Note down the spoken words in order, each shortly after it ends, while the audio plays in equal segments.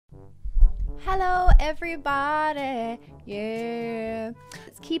Hello everybody, yeah.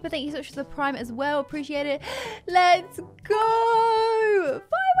 Let's keep it. Thank you so much for the Prime as well, appreciate it. Let's go! 500,000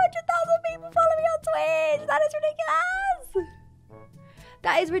 people follow me on Twitch, that is ridiculous!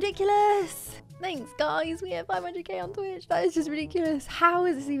 That is ridiculous! Thanks guys, we have 500k on Twitch, that is just ridiculous. How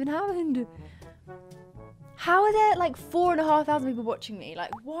has this even happened? How are there like 4,500 people watching me? Like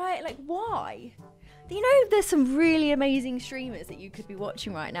why, why? You know, there's some really amazing streamers that you could be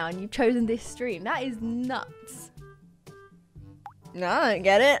watching right now and you've chosen this stream. That is nuts. No, I don't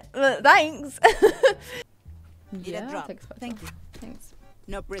get it. But thanks. Yeah, drop. Thank you. Thanks.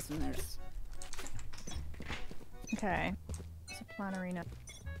 No prisoners. Okay. It's a plan arena.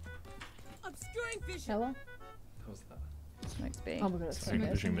 Obscuring vision. Hello? What's that? Smokes B. Oh my god, it's so Smoke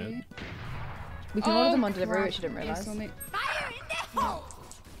good. pushing mid. We can order them on delivery, which I didn't realise. Fire in the hole!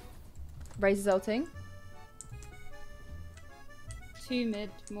 Raises ulting. 2 mid,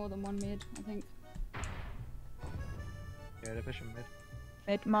 more than 1 mid, I think. Yeah, they're pushing mid.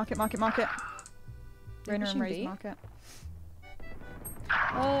 Mid, market. Rainer and pushing Raise B? market.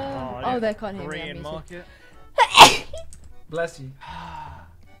 Oh, they can't hear me. Three I'm in muted. market. Bless you.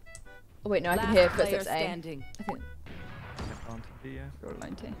 Oh wait, no, I can Last hear player footsteps A. standing. I think. They're planted B, yeah. Roll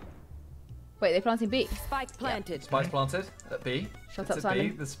line T. Wait, they're planting B. Spike planted. Spikes planted at B. Shut It's up, at B.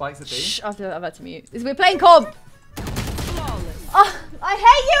 Simon. The spikes at B. Shh, I've had to mute. We're playing comp! Flawless. Oh, I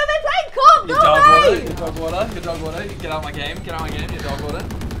hate you! We're playing comp! You Go dog water. away! You dog water. You dog water. Get out my game. Get out my game. You dog water.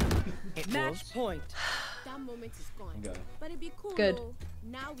 Match point. That moment is gone. Okay. But it'd be cool. Good. Though.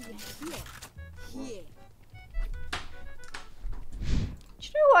 Now we are here. Do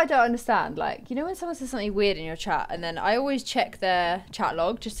you know what I don't understand? Like, you know when someone says something weird in your chat, and then I always check their chat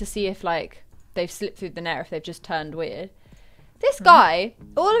log just to see if, like, they've slipped through the net or if they've just turned weird. This guy,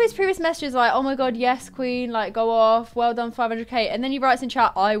 all of his previous messages are like, oh my god, yes, queen, like, go off, well done, 500k, and then he writes in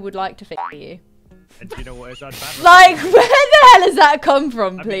chat, I would like to f*** you. And do you know what his unban Like, where the hell has that come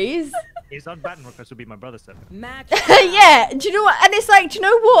from, please? His unban request would be my brother said. Match. Yeah, do you know what? And it's like, do you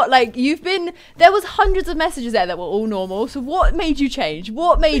know what? Like, there was hundreds of messages there that were all normal. So what made you change?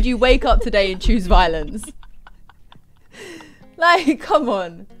 What made you wake up today and choose violence? Like, come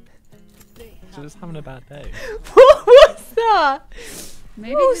on. Just having a bad day. What was that?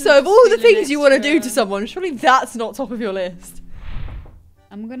 Maybe Also, of all the things you want to do to someone, surely that's not top of your list.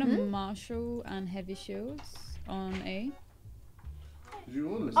 I'm gonna marshal and heavy shields on A.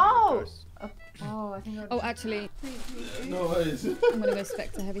 Oh! Oh, I think Oh, actually, No ways. I'm gonna go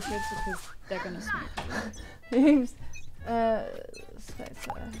Spectre heavy shields because they're gonna smoke. Oops.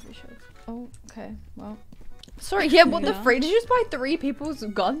 Spectre, heavy shields. Oh, okay. Well. Sorry, yeah, what the freak? Did you just buy 3 people's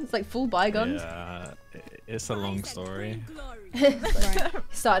guns? Like, full buy guns? Yeah, it's a long story. Right.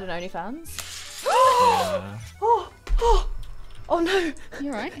 Started an OnlyFans. Yeah. Oh no!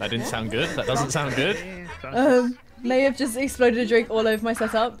 You alright? That didn't sound good. That doesn't sound good. May have just exploded a drink all over my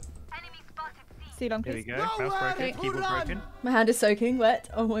setup. See long Here we please. go. Mouse broken. Keyboard broken. My hand is soaking wet.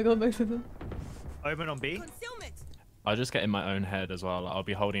 Oh my god, both of them. Omen on B. Concealment. I just get in my own head as well. Like, I'll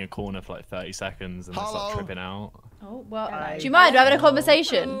be holding a corner for like 30 seconds and then start tripping out. Oh, well, Hello. do you mind? We're having a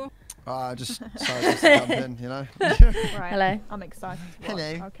conversation. Just sorry to jump in, you know. Right. Hello. I'm excited. to watch.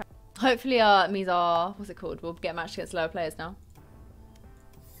 Hello. Okay. Hopefully, means our, what's it called? We'll get matched against lower players now.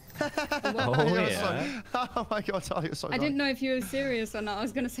 Oh yeah. Oh my god, Talia, you're so I didn't know if you were serious or not. I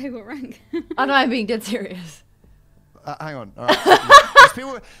was gonna say what rank. I know I'm being dead serious. Hang on. All right.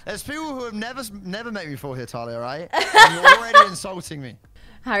 there's people who have never met me before here, Talia, right? And you're already insulting me.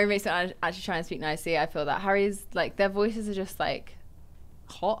 Harry makes it actually try and speak nicely. I feel that Harry's like their voices are just like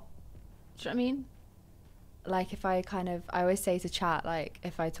hot. Do you know what I mean? Like if I always say to chat like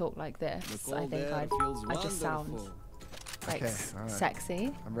if I talk like this, I think I just sound like all right.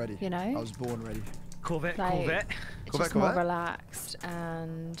 sexy. I'm ready. You know? I was born ready. Corvette. Like, Corvette. It's just more relaxed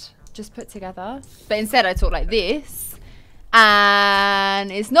and just put together. But instead I talk like this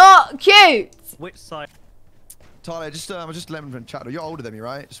and it's not cute. Which side? Talia, I just let them chat. You're older than me,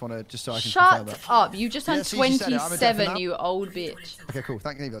 right? Just so I can confirm Shut that. up. You just turned Yeah, see, she said it. I'm a deaf 27, now. you old bitch. Okay, cool.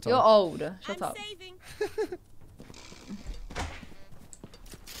 Thank you, You're Talia. old. Shut I'm up. saving.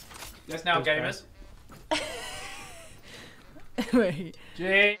 Yes, now, gamers. Wait.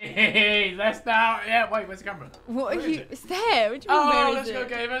 Jeez, let's now. Yeah, wait, where's the camera? What are Where is you? it? It's there. What do you mean, Oh, where is let's go, it?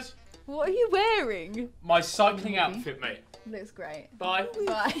 gamers. What are you wearing? My cycling outfit, mate. Looks great. Bye.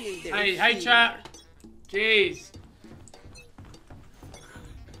 Bye. Hey, chat. Jeez.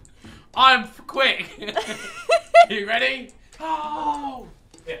 I'm quick. You ready? Oh.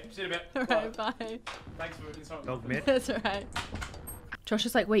 Yeah, see you in a bit. Alright, bye. Thanks for insulting. Dog mid. That's alright. Josh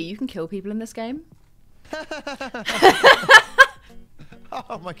is like, wait, you can kill people in this game?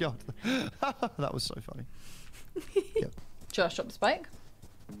 Oh my god. That was so funny. Yep. Josh, drop the spike.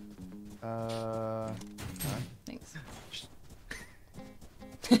 No. Thanks.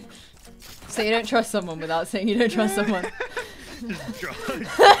 So you don't trust someone without saying you don't trust someone.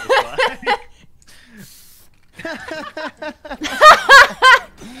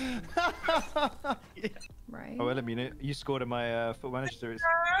 Right. Oh, well, let me know. You scored in my foot manager series.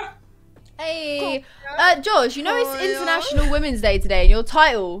 Hey, Josh, you know it's International Women's Day today, and your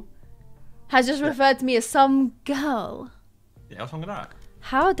title has just referred to me as some girl. Yeah, what's wrong with that?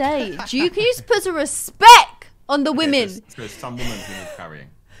 How dare you? Can you just put some respect on the women? There's some woman who needs carrying.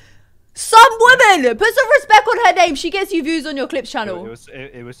 Some woman! Put some respect on her name. She gets you views on your clips channel.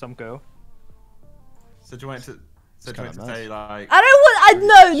 It was some girl. So do you want to say like? I don't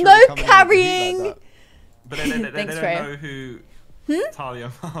want. No carrying. But they don't Thanks, know who Talia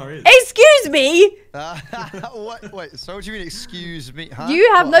Mar is. Excuse me. What? Wait. So what do you mean? Excuse me? Huh?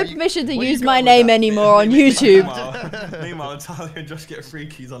 You have What, no permission to where you use going my with name that? anymore on YouTube. Meanwhile, Talia and Josh get free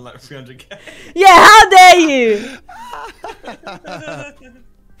keys on like 300k. Yeah, how dare you?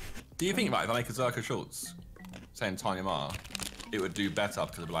 Do you think, right, if I make a Zerka Schultz saying Tanya Mar, it would do better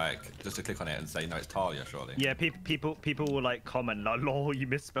because of like just to click on it and say no, it's Talia, surely? Yeah, people will like comment like, "Lol, you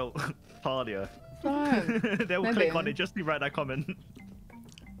misspelled Talia." They'll Maybe. click on it just to write that comment.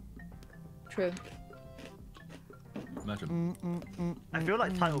 True. Imagine. I feel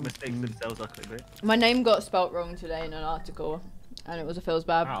like title mistakes themselves are clickbait. My name got spelt wrong today in an article, and it was a feels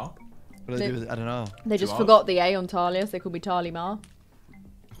bad. How? What do I do with it? I don't know. They just You forgot the A on Talia, so they called me Talia Mar.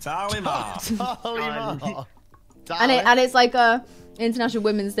 Talia Mar. And it's like a International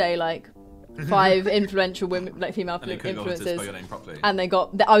Women's Day, like 5 influential women, like female And they couldn't go on to spell your influencers, name properly. and they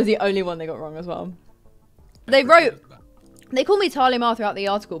got. I was the only one they got wrong as well. They call me Talia Mar throughout the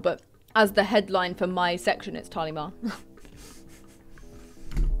article, but as the headline for my section, it's Talia Mar.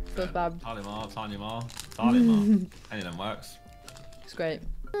 Feels bad. Talia Mar, Tanya Mar, Talia Mar. Any of them works. It's great.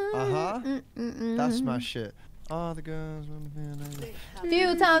 That's my shit. Oh, the girls.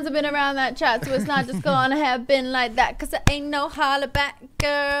 Few times I've been around that chat, so it's not just gonna have been like that, cause I ain't no holler back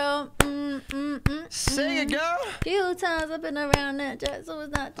girl. Sing it, girl. Few times I've been around that chat, so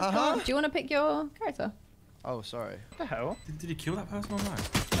it's not just gonna. Do you want to pick your character? Oh, sorry. What the hell? Did he kill that person or no?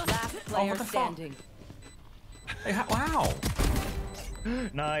 Last player what the fuck? standing. Hey, wow.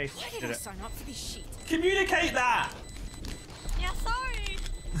 Nice. Why Did did I it. sign up for this shit? Communicate that. Yeah, sorry.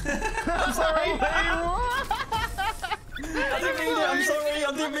 I'm sorry. I didn't mean it. I'm sorry.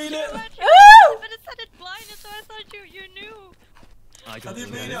 I didn't mean it. But it said it blinded, so I thought you knew. I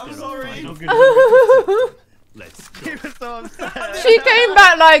didn't mean it. I'm sorry. Let's go. She came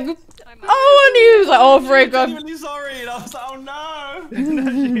back like, oh, and he was like, oh, frick, I'm I'm genuinely sorry. And I was like, oh no.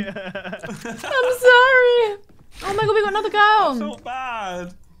 sorry. Oh my god, we got another I girl. felt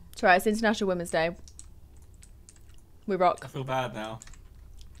bad. It's right, it's International Women's Day. We I rock. feel bad now.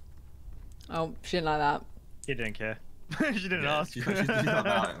 Oh, she didn't like that. He didn't care. She didn't Yeah, ask. she's not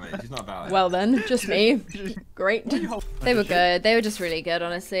about it, mate. She's not about it. Well then, just me. Great. They were good. They were just really good,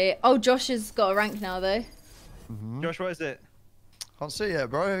 honestly. Oh, Josh has got a rank now, though. Josh, what is it? Can't see yet,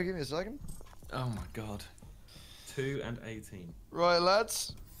 bro. Give me a second. Oh my god. 2 and 18. Right,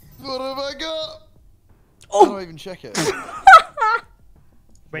 lads. What have I got? Oh. I don't even check it.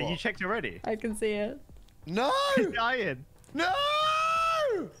 Wait, What? you checked already? I can see it. No! He's dying. No!